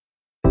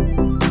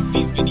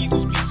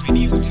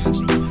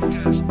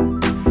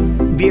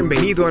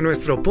Bienvenido a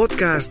nuestro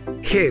podcast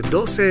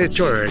G12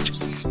 Church.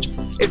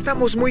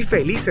 Estamos muy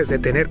felices de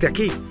tenerte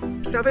aquí.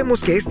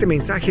 Sabemos que este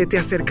mensaje te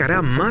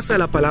acercará más a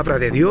la palabra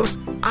de Dios,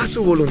 a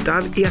su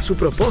voluntad y a su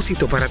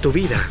propósito para tu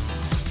vida.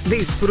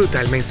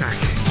 Disfruta el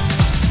mensaje.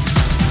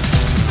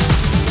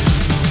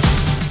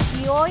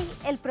 Y hoy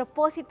el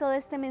propósito de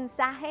este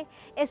mensaje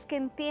es que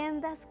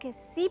entiendas que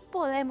sí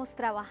podemos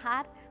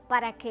trabajar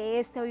para que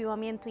este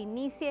avivamiento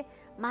inicie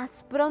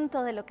más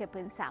pronto de lo que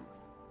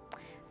pensamos.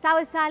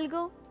 ¿Sabes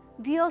algo?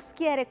 Dios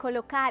quiere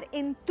colocar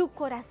en tu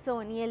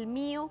corazón y el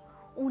mío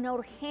una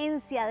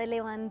urgencia de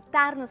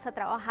levantarnos a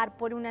trabajar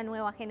por una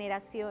nueva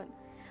generación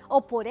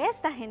o por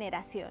esta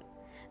generación.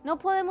 No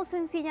podemos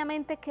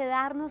sencillamente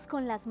quedarnos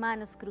con las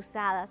manos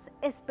cruzadas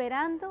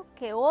esperando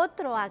que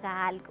otro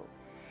haga algo.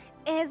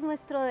 Es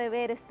nuestro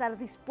deber estar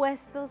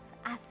dispuestos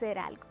a hacer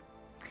algo.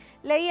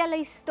 Leía la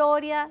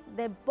historia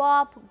de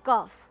Bob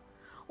Goff,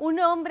 un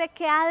hombre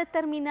que ha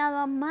determinado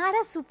amar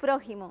a su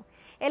prójimo.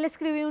 Él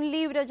escribió un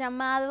libro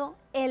llamado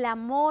El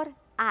amor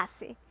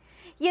hace.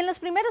 Y en los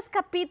primeros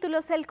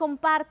capítulos él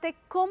comparte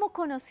cómo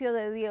conoció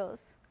de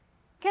Dios.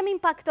 ¿Qué me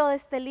impactó de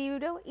este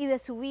libro y de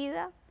su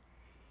vida?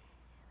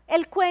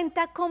 Él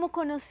cuenta cómo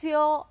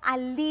conoció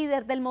al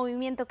líder del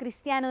movimiento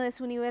cristiano de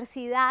su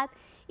universidad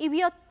y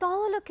vio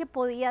todo lo que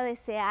podía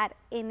desear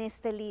en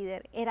este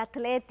líder. Era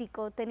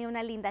atlético, tenía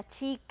una linda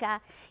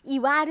chica y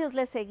varios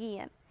le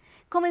seguían.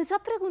 Comenzó a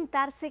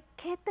preguntarse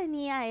qué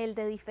tenía él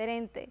de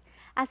diferente.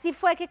 Así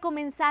fue que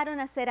comenzaron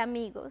a ser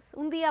amigos.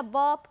 Un día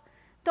Bob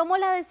tomó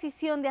la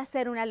decisión de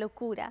hacer una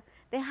locura,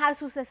 dejar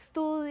sus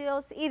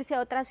estudios, irse a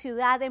otra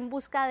ciudad en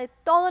busca de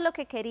todo lo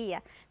que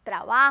quería,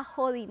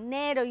 trabajo,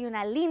 dinero y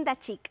una linda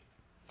chica.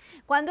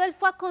 Cuando él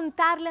fue a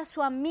contarle a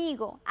su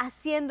amigo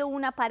haciendo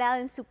una parada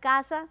en su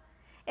casa,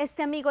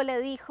 este amigo le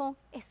dijo,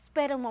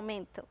 espera un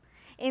momento.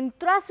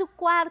 Entró a su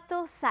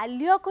cuarto,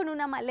 salió con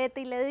una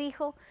maleta y le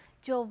dijo,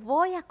 yo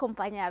voy a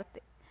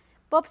acompañarte.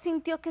 Bob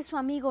sintió que su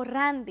amigo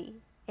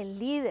Randy, el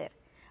líder,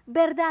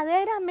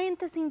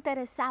 verdaderamente se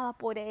interesaba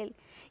por él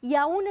y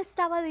aún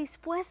estaba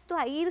dispuesto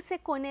a irse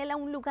con él a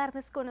un lugar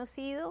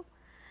desconocido.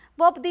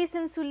 Bob dice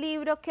en su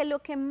libro que lo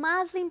que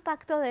más le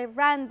impactó de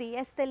Randy,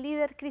 este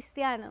líder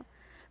cristiano,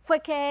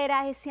 fue que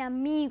era ese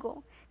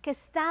amigo que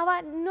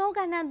estaba no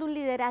ganando un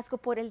liderazgo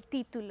por el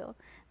título,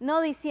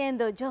 no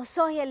diciendo yo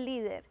soy el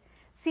líder,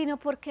 sino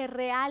porque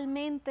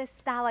realmente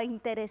estaba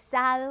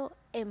interesado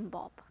en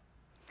Bob.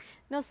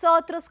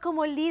 Nosotros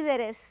como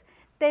líderes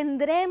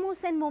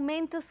tendremos en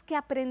momentos que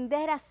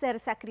aprender a hacer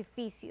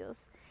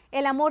sacrificios.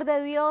 El amor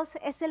de Dios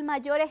es el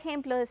mayor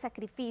ejemplo de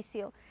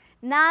sacrificio.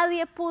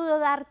 Nadie pudo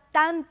dar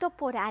tanto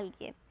por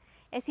alguien.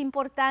 Es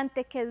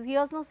importante que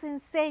Dios nos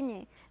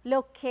enseñe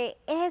lo que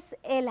es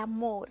el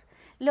amor,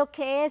 lo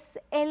que es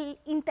el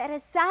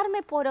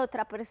interesarme por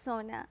otra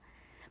persona,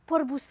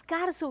 por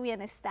buscar su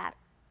bienestar.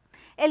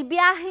 El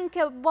viaje en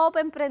que Bob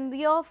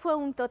emprendió fue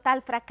un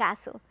total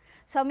fracaso.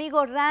 Su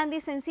amigo Randy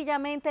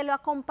sencillamente lo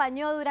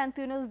acompañó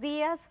durante unos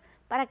días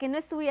para que no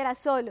estuviera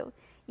solo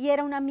y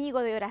era un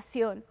amigo de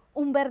oración,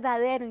 un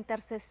verdadero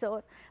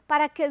intercesor,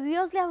 para que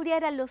Dios le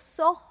abriera los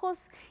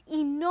ojos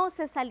y no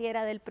se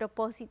saliera del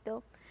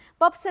propósito.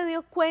 Bob se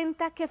dio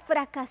cuenta que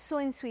fracasó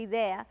en su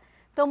idea,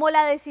 tomó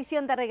la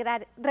decisión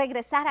de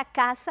regresar a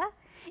casa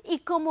y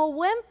como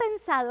buen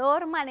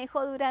pensador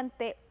manejó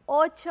durante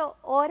 8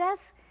 horas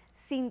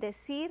sin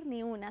decir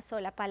ni una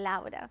sola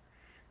palabra,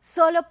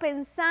 solo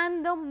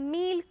pensando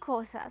 1000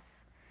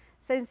 cosas.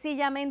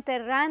 Sencillamente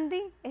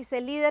Randy,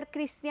 ese líder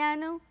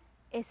cristiano,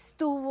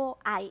 estuvo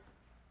ahí.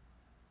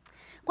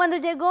 Cuando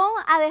llegó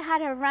a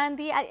dejar a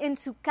Randy en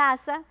su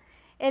casa,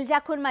 él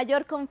ya con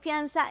mayor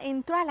confianza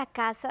entró a la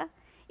casa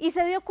y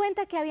se dio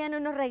cuenta que habían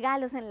unos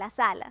regalos en la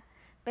sala.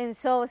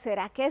 Pensó,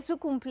 ¿será que es su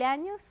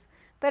cumpleaños?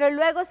 Pero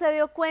luego se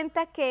dio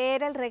cuenta que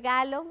era el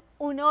regalo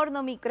un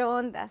horno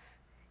microondas.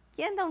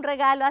 ¿Quién da un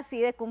regalo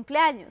así de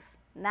cumpleaños?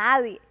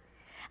 Nadie.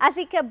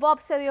 Así que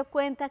Bob se dio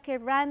cuenta que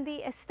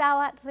Randy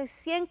estaba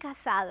recién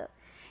casado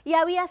y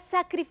había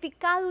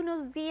sacrificado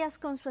unos días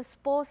con su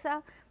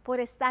esposa por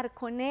estar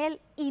con él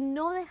y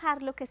no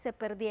dejarlo que se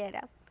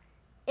perdiera.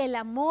 El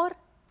amor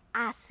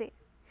hace.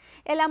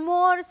 El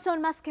amor son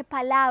más que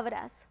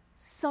palabras,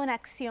 son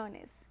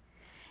acciones.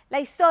 La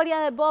historia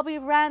de Bob y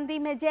Randy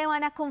me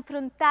llevan a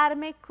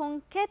confrontarme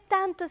con qué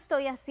tanto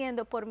estoy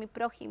haciendo por mi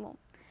prójimo.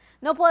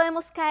 No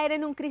podemos caer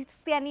en un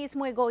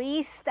cristianismo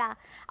egoísta,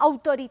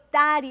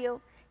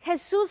 autoritario.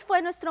 Jesús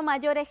fue nuestro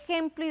mayor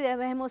ejemplo y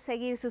debemos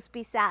seguir sus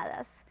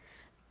pisadas.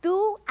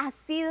 Tú has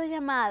sido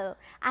llamado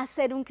a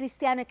ser un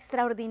cristiano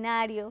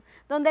extraordinario,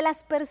 donde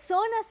las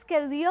personas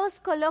que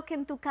Dios coloque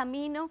en tu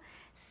camino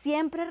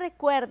siempre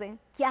recuerden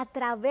que a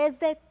través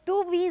de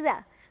tu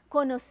vida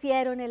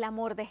conocieron el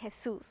amor de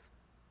Jesús.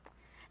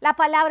 La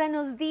palabra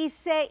nos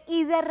dice,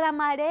 y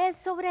derramaré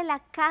sobre la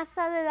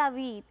casa de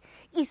David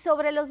y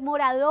sobre los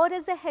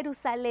moradores de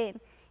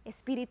Jerusalén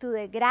espíritu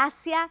de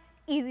gracia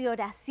y de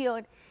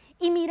oración,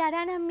 y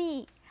mirarán a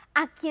mí,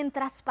 a quien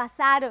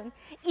traspasaron,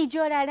 y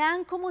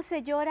llorarán como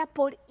se llora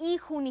por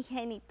hijo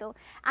unigénito,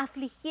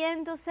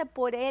 afligiéndose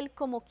por él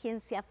como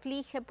quien se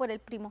aflige por el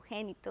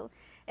primogénito.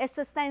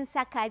 Esto está en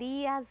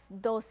Zacarías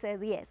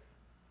 12:10.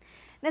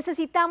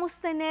 Necesitamos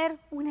tener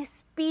un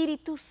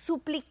espíritu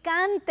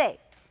suplicante.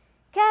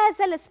 ¿Qué es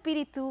el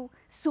espíritu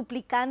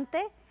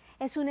suplicante?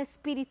 Es un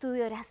espíritu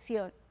de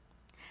oración.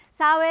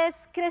 Sabes,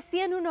 crecí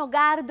en un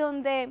hogar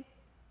donde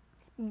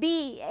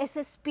vi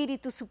ese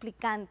espíritu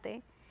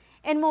suplicante.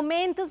 En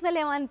momentos me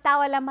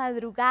levantaba a la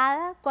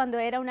madrugada cuando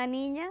era una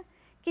niña,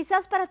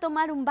 quizás para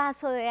tomar un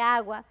vaso de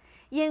agua,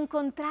 y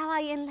encontraba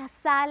ahí en la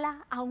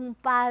sala a un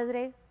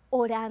padre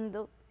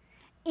orando,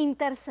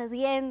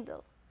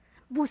 intercediendo,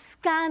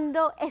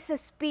 buscando ese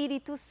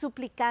espíritu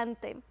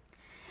suplicante.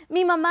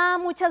 Mi mamá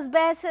muchas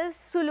veces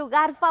su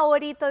lugar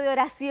favorito de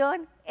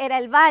oración era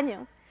el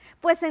baño,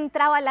 pues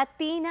entraba a la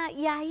tina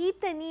y ahí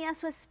tenía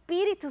su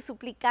espíritu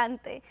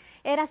suplicante.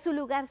 Era su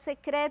lugar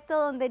secreto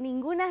donde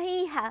ninguna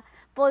hija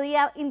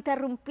podía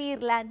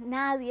interrumpirla,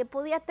 nadie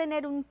podía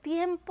tener un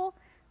tiempo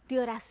de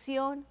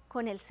oración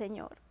con el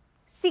Señor.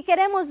 Si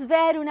queremos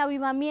ver un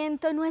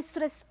avivamiento,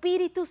 nuestro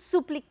espíritu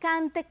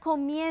suplicante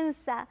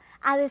comienza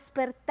a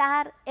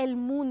despertar el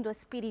mundo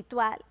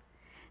espiritual.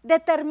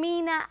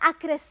 Determina a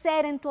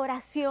crecer en tu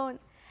oración,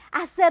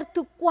 hacer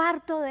tu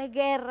cuarto de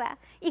guerra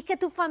y que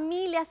tu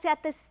familia sea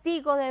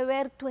testigo de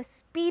ver tu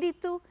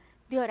espíritu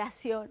de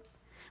oración.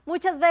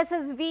 Muchas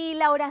veces vi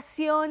la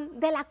oración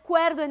del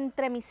acuerdo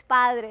entre mis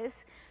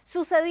padres.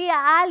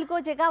 Sucedía algo,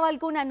 llegaba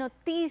alguna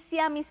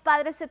noticia, mis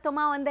padres se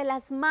tomaban de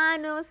las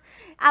manos,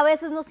 a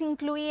veces nos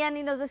incluían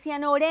y nos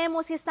decían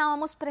oremos y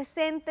estábamos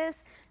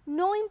presentes.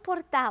 No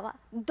importaba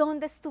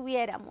dónde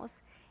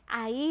estuviéramos.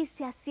 Ahí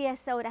se hacía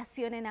esa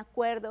oración en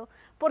acuerdo,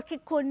 porque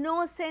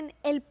conocen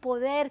el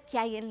poder que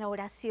hay en la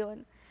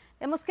oración.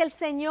 Vemos que el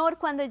Señor,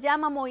 cuando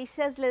llama a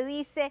Moisés, le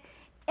dice: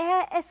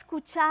 he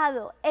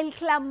escuchado el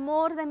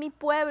clamor de mi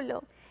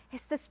pueblo.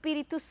 Este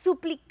espíritu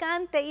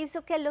suplicante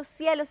hizo que los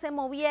cielos se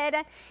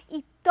movieran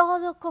y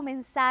todo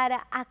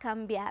comenzara a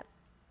cambiar.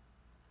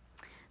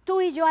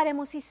 Tú y yo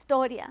haremos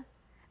historia,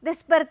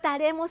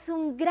 despertaremos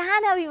un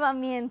gran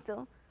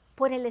avivamiento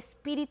por el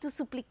espíritu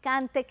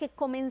suplicante que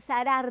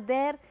comenzará a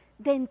arder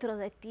dentro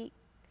de ti.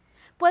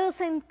 Puedo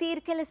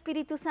sentir que el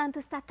Espíritu Santo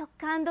está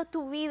tocando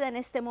tu vida en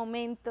este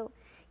momento,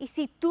 y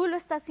si tú lo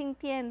estás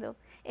sintiendo,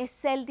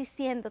 es Él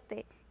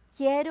diciéndote: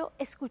 quiero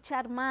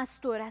escuchar más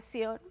tu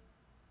oración.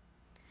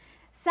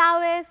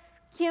 ¿Sabes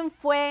quién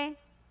fue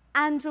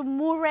Andrew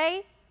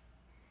Murray?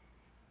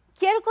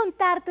 Quiero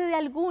contarte de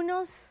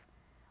algunos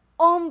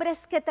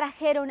hombres que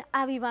trajeron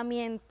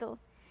avivamiento.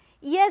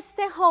 Y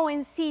este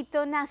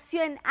jovencito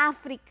nació en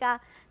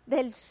África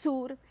del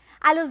Sur.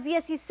 A los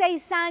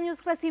 16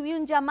 años recibió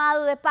un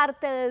llamado de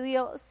parte de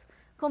Dios.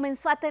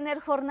 Comenzó a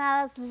tener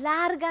jornadas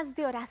largas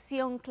de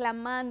oración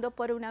clamando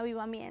por un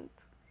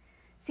avivamiento.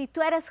 Si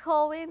tú eres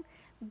joven,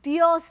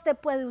 Dios te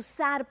puede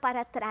usar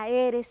para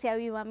traer ese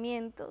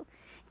avivamiento.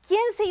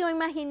 ¿Quién se iba a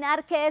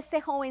imaginar que este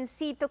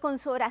jovencito con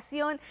su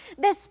oración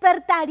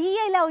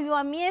despertaría el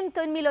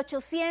avivamiento en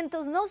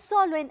 1800, no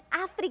solo en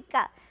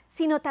África,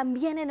 sino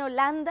también en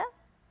Holanda?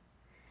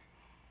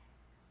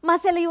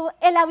 Mas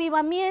el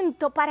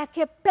avivamiento, para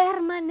que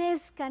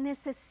permanezca,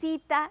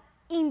 necesita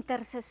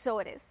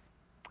intercesores.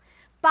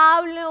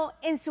 Pablo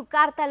en su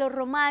carta a los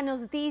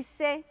Romanos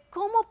dice: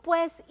 ¿cómo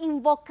pues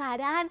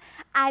invocarán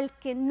al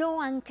que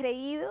no han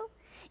creído?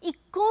 ¿Y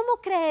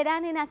cómo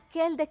creerán en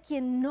aquel de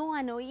quien no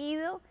han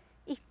oído?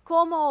 ¿Y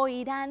cómo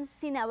oirán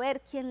sin haber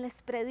quien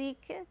les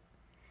predique?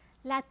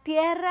 La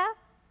tierra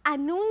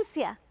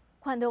anuncia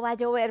cuando va a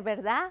llover,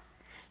 ¿verdad?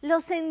 Lo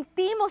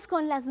sentimos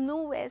con las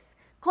nubes,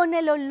 con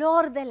el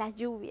olor de la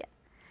lluvia.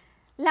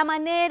 La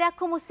manera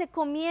como se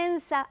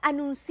comienza a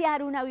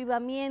anunciar un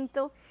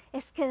avivamiento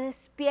es que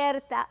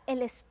despierta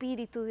el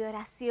espíritu de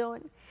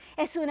oración.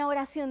 Es una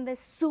oración de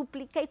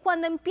súplica, y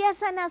cuando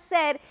empiezan a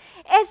hacer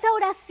esa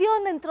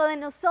oración dentro de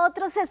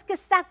nosotros es que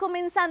está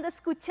comenzando a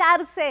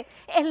escucharse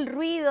el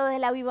ruido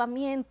del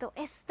avivamiento.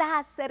 Está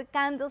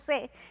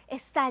acercándose,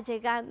 está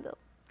llegando.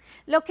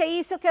 Lo que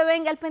hizo que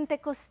venga el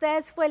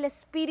Pentecostés fue el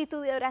espíritu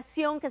de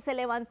oración que se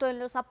levantó en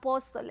los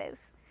apóstoles.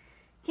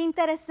 Qué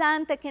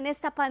interesante que en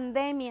esta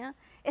pandemia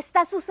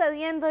está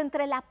sucediendo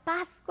entre la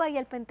Pascua y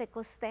el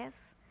Pentecostés.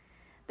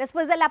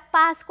 Después de la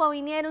Pascua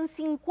vinieron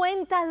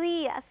 50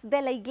 días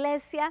de la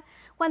iglesia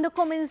cuando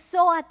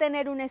comenzó a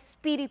tener un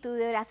espíritu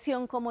de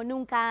oración como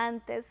nunca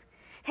antes.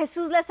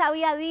 Jesús les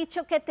había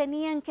dicho que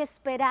tenían que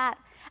esperar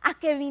a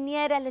que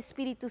viniera el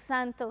Espíritu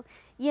Santo,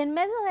 y en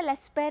medio de la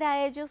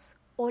espera ellos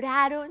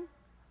oraron,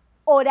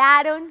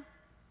 oraron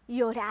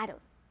y oraron.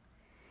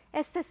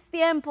 Este es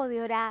tiempo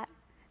de orar,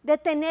 de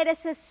tener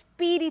ese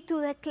espíritu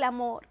de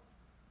clamor.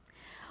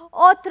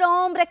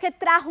 Otro hombre que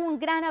trajo un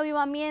gran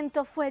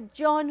avivamiento fue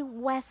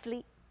John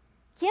Wesley.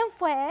 ¿Quién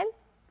fue él?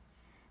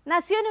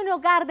 Nació en un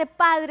hogar de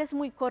padres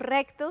muy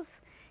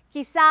correctos.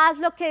 Quizás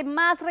lo que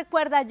más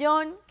recuerda a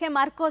John, que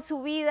marcó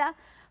su vida,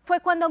 fue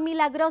cuando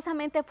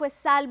milagrosamente fue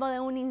salvo de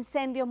un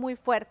incendio muy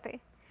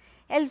fuerte.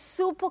 Él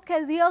supo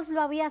que Dios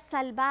lo había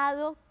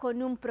salvado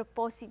con un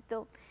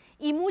propósito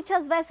y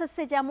muchas veces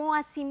se llamó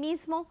a sí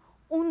mismo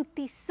un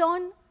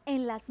tizón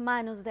en las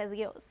manos de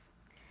Dios.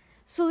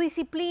 Su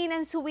disciplina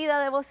en su vida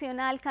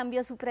devocional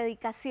cambió su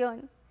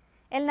predicación.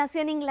 Él nació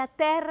en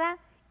Inglaterra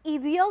y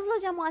Dios lo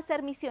llamó a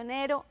ser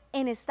misionero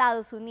en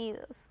Estados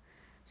Unidos.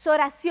 Su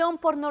oración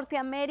por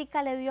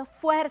Norteamérica le dio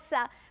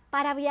fuerza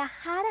para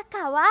viajar a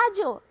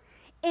caballo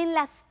en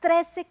las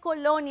 13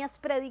 colonias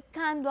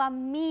predicando a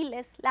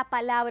miles la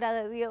palabra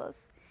de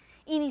Dios.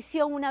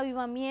 Inició un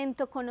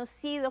avivamiento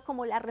conocido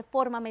como la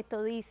Reforma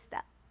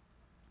Metodista.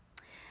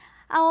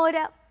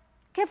 Ahora,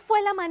 ¿qué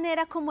fue la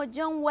manera como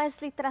John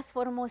Wesley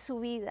transformó su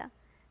vida?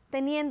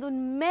 Teniendo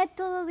un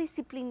método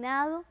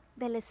disciplinado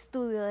del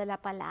estudio de la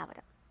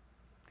palabra.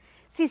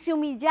 Si se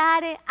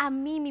humillare a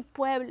mí mi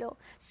pueblo,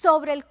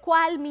 sobre el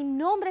cual mi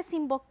nombre es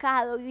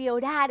invocado, y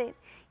oraren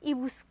y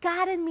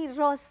buscaren mi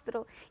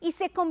rostro, y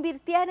se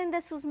convirtieren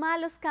de sus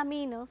malos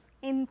caminos,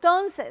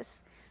 entonces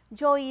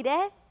yo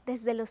iré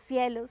desde los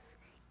cielos,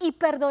 y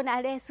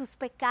perdonaré sus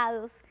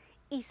pecados,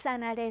 y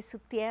sanaré su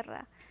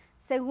tierra.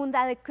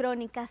 Segunda de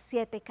Crónicas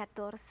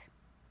 7:14.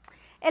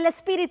 El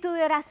espíritu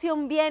de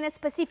oración viene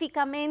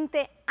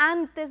específicamente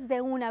antes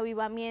de un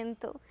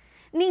avivamiento.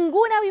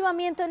 Ningún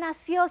avivamiento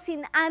nació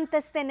sin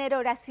antes tener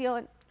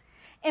oración.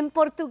 En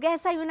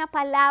portugués hay una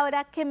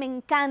palabra que me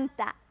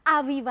encanta,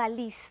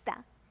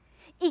 avivalista.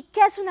 ¿Y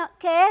qué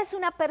es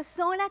una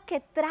persona que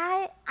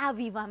trae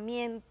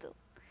avivamiento?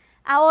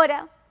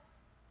 Ahora,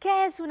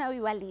 ¿qué es un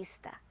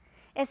avivalista?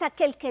 Es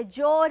aquel que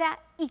llora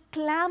y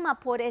clama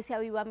por ese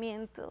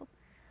avivamiento.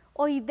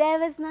 Hoy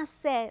debes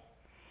nacer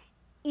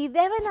y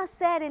debe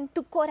nacer en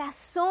tu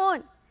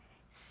corazón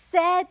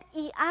sed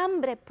y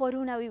hambre por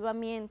un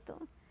avivamiento.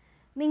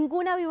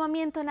 Ningún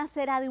avivamiento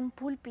nacerá de un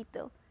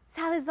púlpito.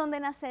 ¿Sabes dónde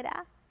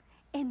nacerá?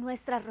 En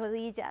nuestras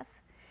rodillas.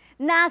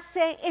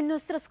 Nace en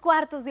nuestros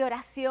cuartos de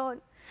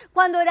oración.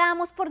 Cuando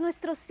oramos por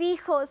nuestros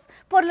hijos,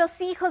 por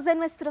los hijos de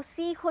nuestros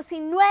hijos y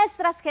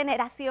nuestras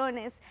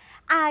generaciones,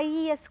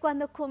 ahí es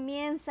cuando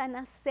comienza a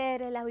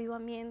nacer el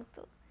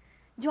avivamiento.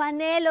 Yo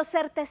anhelo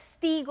ser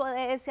testigo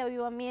de ese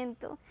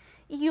avivamiento.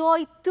 Y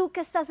hoy tú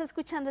que estás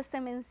escuchando este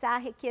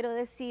mensaje, quiero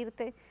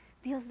decirte,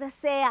 Dios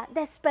desea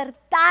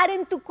despertar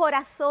en tu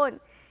corazón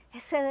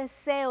ese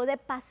deseo de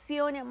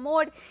pasión y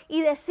amor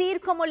y decir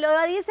como lo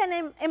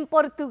dicen en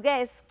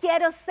portugués,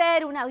 quiero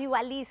ser un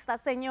avivalista,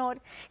 Señor,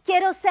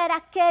 quiero ser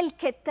aquel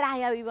que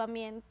trae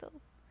avivamiento.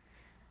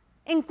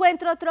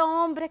 Encuentro otro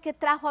hombre que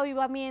trajo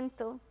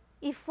avivamiento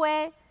y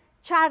fue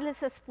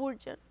Charles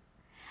Spurgeon.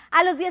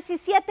 A los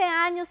 17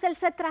 años él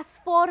se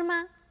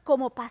transforma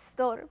como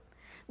pastor.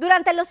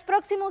 Durante los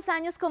próximos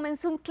años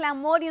comenzó un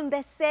clamor y un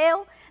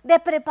deseo de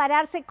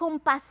prepararse con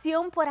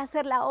pasión por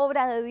hacer la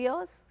obra de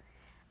Dios.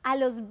 A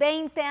los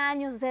 20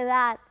 años de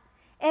edad,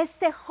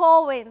 este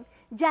joven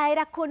ya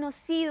era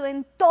conocido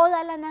en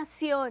toda la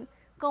nación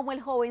como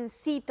el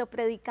jovencito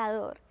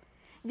predicador.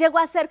 Llegó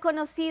a ser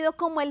conocido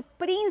como el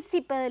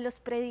príncipe de los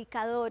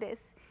predicadores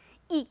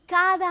y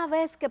cada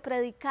vez que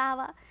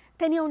predicaba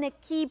tenía un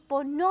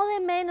equipo no de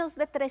menos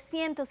de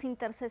 300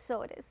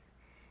 intercesores.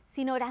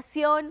 Sin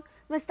oración,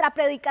 nuestra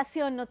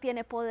predicación no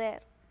tiene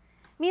poder.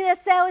 Mi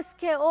deseo es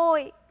que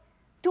hoy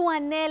tú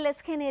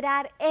anheles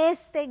generar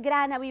este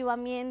gran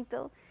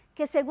avivamiento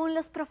que según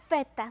los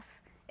profetas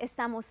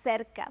estamos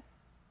cerca.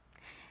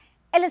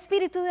 El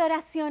espíritu de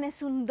oración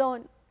es un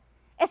don,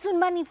 es un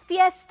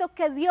manifiesto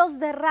que Dios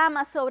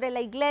derrama sobre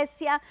la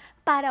iglesia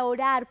para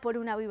orar por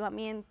un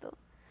avivamiento.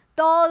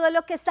 Todo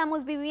lo que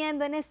estamos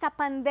viviendo en esta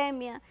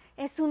pandemia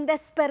es un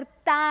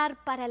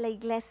despertar para la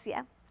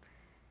iglesia.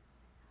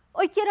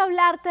 Hoy quiero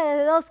hablarte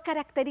de dos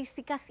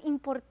características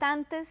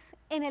importantes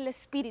en el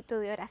espíritu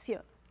de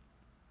oración.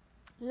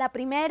 La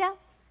primera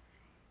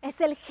es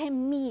el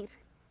gemir,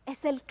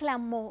 es el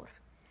clamor.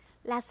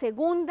 La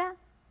segunda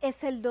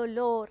es el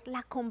dolor,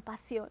 la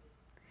compasión.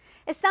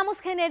 Estamos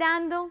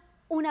generando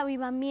un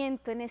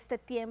avivamiento en este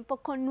tiempo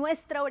con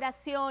nuestra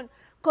oración,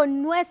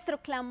 con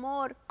nuestro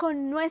clamor,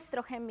 con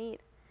nuestro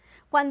gemir.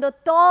 Cuando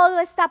todo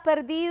está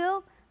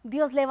perdido,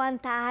 Dios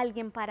levanta a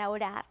alguien para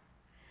orar.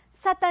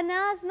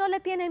 Satanás no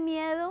le tiene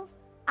miedo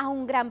a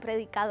un gran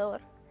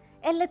predicador.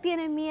 Él le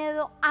tiene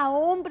miedo a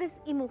hombres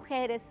y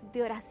mujeres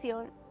de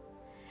oración.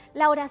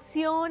 La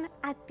oración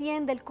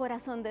atiende el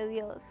corazón de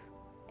Dios.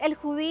 El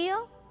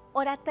judío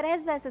ora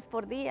 3 veces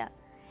por día.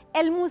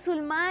 El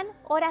musulmán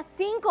ora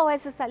 5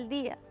 veces al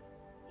día.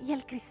 Y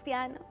el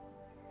cristiano,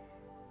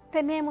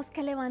 tenemos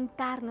que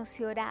levantarnos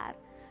y orar.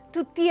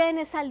 Tú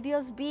tienes al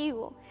Dios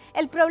vivo.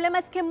 El problema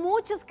es que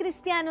muchos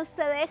cristianos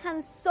se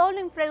dejan solo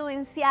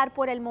influenciar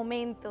por el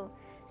momento.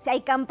 Si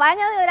hay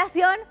campaña de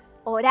oración,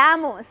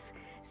 oramos.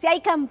 Si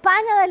hay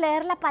campaña de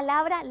leer la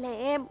palabra,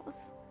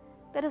 leemos.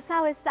 Pero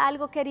 ¿sabes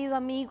algo, querido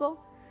amigo?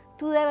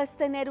 Tú debes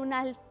tener un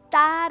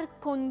altar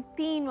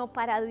continuo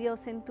para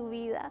Dios en tu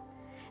vida.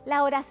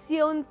 La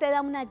oración te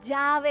da una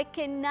llave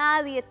que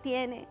nadie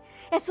tiene.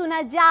 Es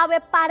una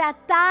llave para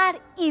atar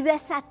y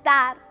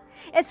desatar.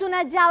 Es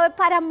una llave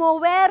para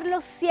mover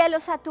los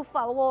cielos a tu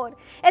favor.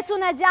 Es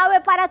una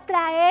llave para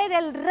traer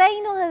el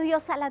reino de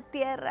Dios a la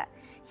tierra.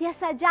 Y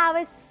esa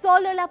llave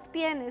solo la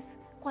obtienes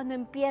cuando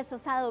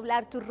empiezas a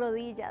doblar tus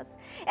rodillas.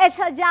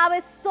 Esa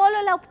llave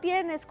solo la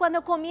obtienes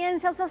cuando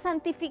comienzas a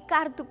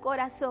santificar tu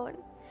corazón.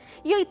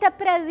 Y hoy te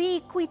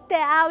predico y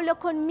te hablo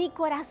con mi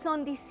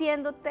corazón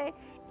diciéndote,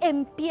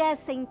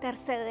 empieza a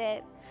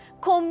interceder.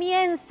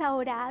 Comienza a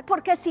orar,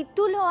 porque si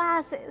tú lo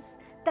haces,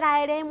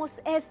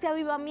 traeremos este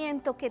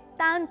avivamiento que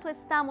tanto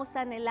estamos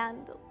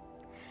anhelando.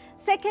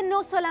 Sé que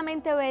no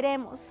solamente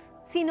veremos,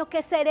 sino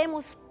que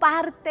seremos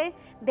parte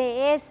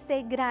de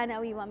este gran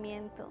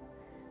avivamiento.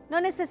 No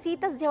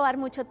necesitas llevar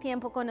mucho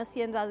tiempo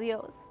conociendo a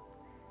Dios.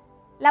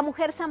 La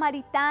mujer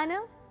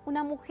samaritana,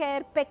 una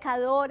mujer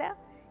pecadora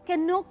que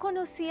no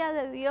conocía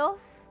de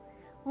Dios,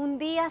 un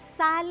día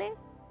sale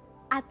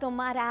a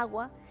tomar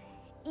agua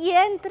y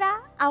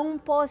entra a un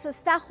pozo,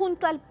 está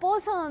junto al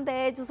pozo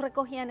donde ellos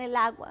recogían el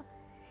agua.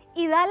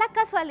 Y da la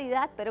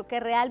casualidad, pero que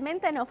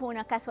realmente no fue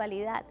una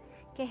casualidad,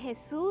 que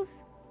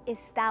Jesús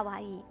estaba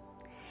ahí.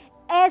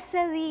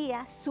 Ese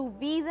día su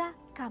vida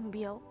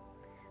cambió.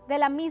 De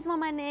la misma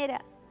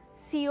manera,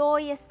 si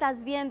hoy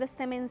estás viendo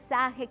este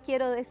mensaje,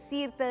 quiero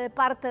decirte de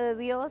parte de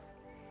Dios,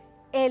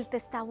 Él te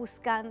está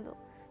buscando.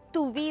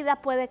 Tu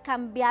vida puede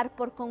cambiar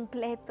por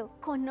completo.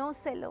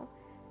 Conócelo,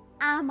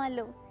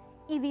 ámalo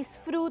y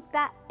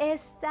disfruta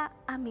esta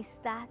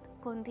amistad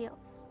con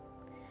Dios.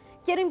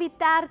 Quiero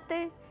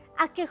invitarte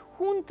a que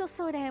juntos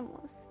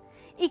oremos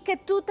y que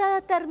tú te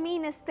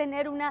determines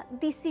tener una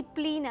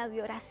disciplina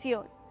de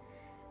oración,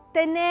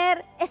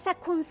 tener esa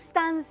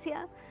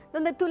constancia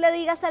donde tú le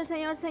digas al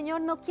Señor,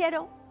 Señor, no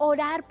quiero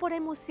orar por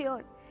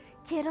emoción,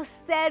 quiero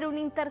ser un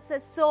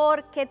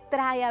intercesor que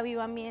trae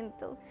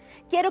avivamiento,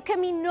 quiero que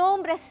mi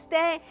nombre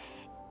esté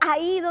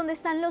ahí donde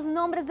están los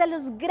nombres de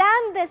los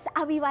grandes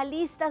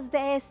avivalistas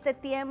de este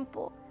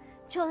tiempo.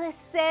 Yo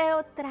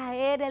deseo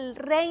traer el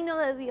reino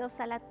de Dios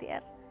a la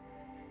tierra.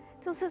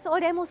 Entonces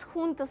oremos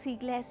juntos,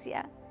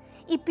 iglesia,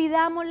 y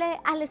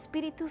pidámosle al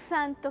Espíritu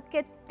Santo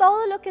que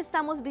todo lo que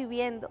estamos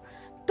viviendo,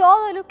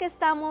 todo lo que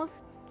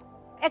estamos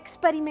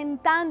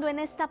experimentando en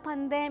esta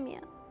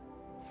pandemia,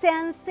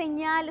 sean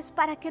señales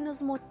para que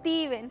nos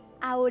motiven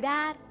a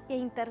orar e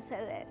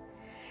interceder.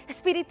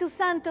 Espíritu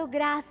Santo,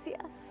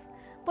 gracias,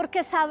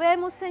 porque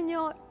sabemos,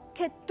 Señor,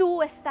 que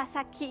tú estás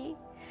aquí.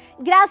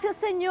 Gracias,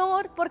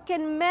 Señor, porque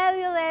en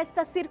medio de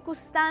estas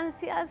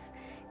circunstancias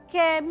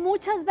que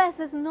muchas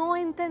veces no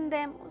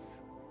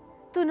entendemos,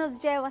 tú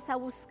nos llevas a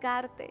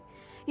buscarte.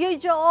 Y hoy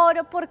yo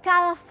oro por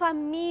cada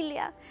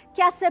familia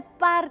que hace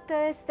parte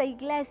de esta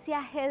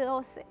iglesia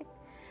G12,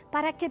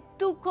 para que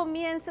tú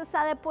comiences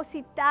a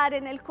depositar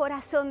en el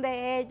corazón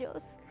de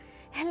ellos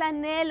el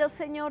anhelo,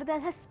 Señor, de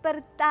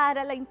despertar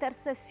a la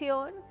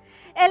intercesión.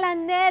 El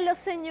anhelo,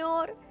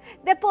 Señor,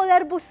 de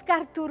poder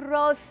buscar tu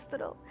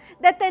rostro,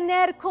 de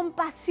tener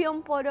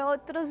compasión por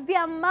otros, de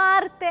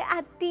amarte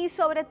a ti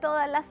sobre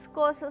todas las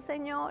cosas,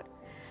 Señor.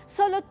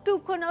 Solo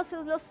tú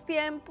conoces los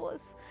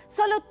tiempos,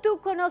 solo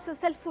tú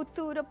conoces el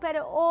futuro,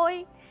 pero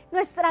hoy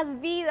nuestras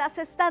vidas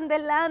están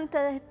delante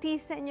de ti,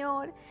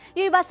 Señor.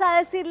 Y hoy vas a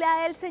decirle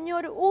a Él,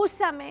 Señor,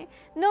 úsame,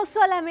 no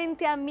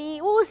solamente a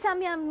mí,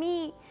 úsame a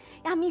mí,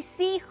 a mis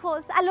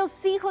hijos, a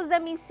los hijos de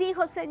mis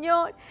hijos,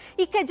 Señor,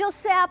 y que yo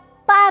sea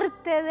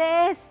parte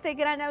de este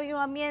gran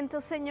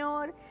avivamiento,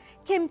 Señor.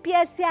 Que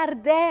empiece a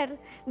arder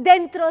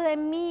dentro de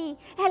mí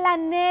el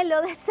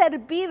anhelo de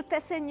servirte,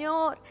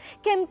 Señor.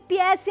 Que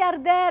empiece a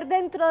arder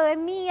dentro de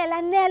mí el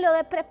anhelo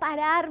de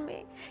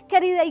prepararme.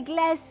 Querida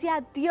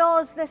iglesia,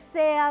 Dios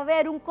desea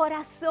ver un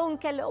corazón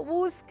que lo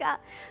busca.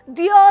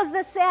 Dios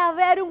desea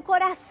ver un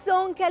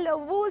corazón que lo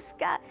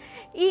busca.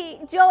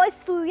 Y yo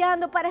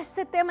estudiando para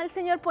este tema, el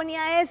Señor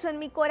ponía eso en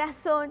mi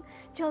corazón.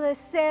 Yo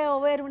deseo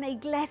ver una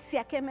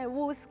iglesia que me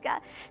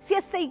busca. Si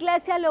esta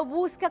iglesia lo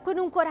busca con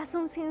un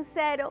corazón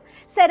sincero,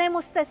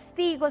 seremos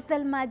testigos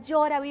del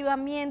mayor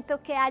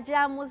avivamiento que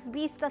hayamos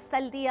visto hasta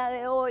el día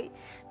de hoy.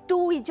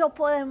 Tú y yo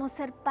podemos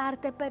ser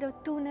parte, pero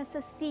tú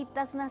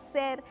necesitas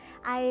nacer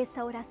a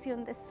esa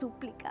oración de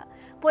súplica.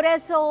 Por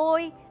eso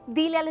hoy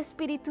dile al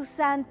Espíritu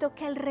Santo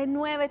que Él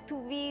renueve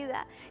tu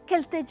vida, que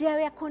Él te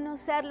lleve a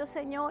conocerlo,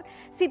 Señor.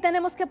 Si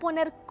tenemos que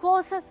poner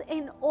cosas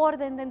en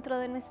orden dentro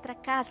de nuestra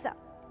casa,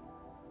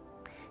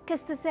 que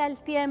este sea el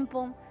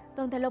tiempo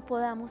donde lo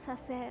podamos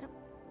hacer.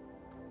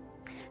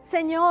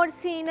 Señor,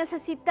 si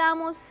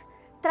necesitamos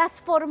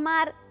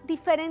transformar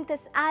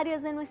diferentes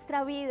áreas de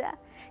nuestra vida,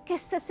 que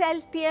este sea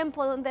el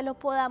tiempo donde lo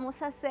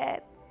podamos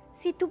hacer.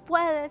 Si tú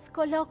puedes,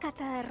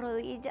 colócate de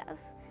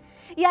rodillas.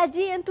 Y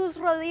allí en tus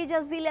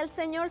rodillas dile al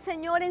Señor,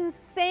 Señor,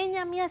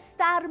 enséñame a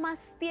estar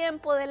más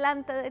tiempo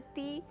delante de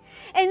ti.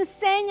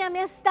 Enséñame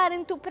a estar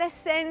en tu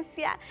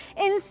presencia.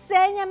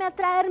 Enséñame a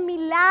traer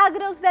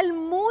milagros del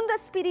mundo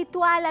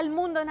espiritual al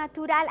mundo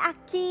natural.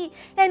 Aquí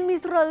en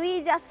mis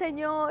rodillas,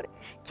 Señor.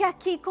 Que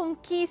aquí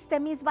conquiste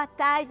mis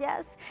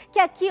batallas.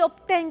 Que aquí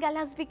obtenga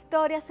las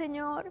victorias,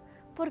 Señor.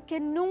 Porque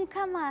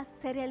nunca más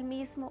seré el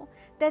mismo.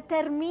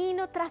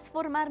 Determino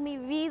transformar mi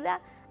vida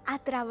a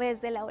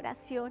través de la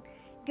oración.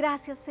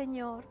 Gracias,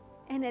 Señor,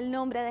 en el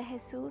nombre de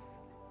Jesús.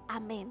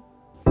 Amén.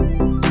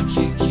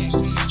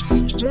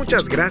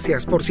 Muchas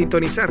gracias por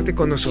sintonizarte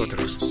con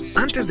nosotros.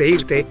 Antes de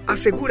irte,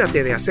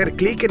 asegúrate de hacer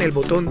clic en el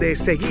botón de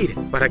seguir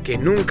para que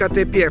nunca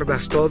te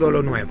pierdas todo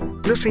lo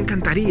nuevo. Nos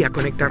encantaría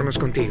conectarnos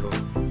contigo.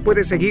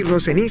 Puedes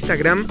seguirnos en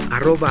Instagram,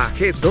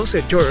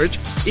 @G12Church,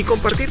 y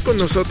compartir con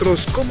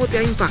nosotros cómo te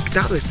ha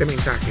impactado este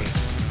mensaje.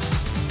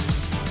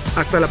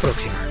 Hasta la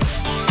próxima.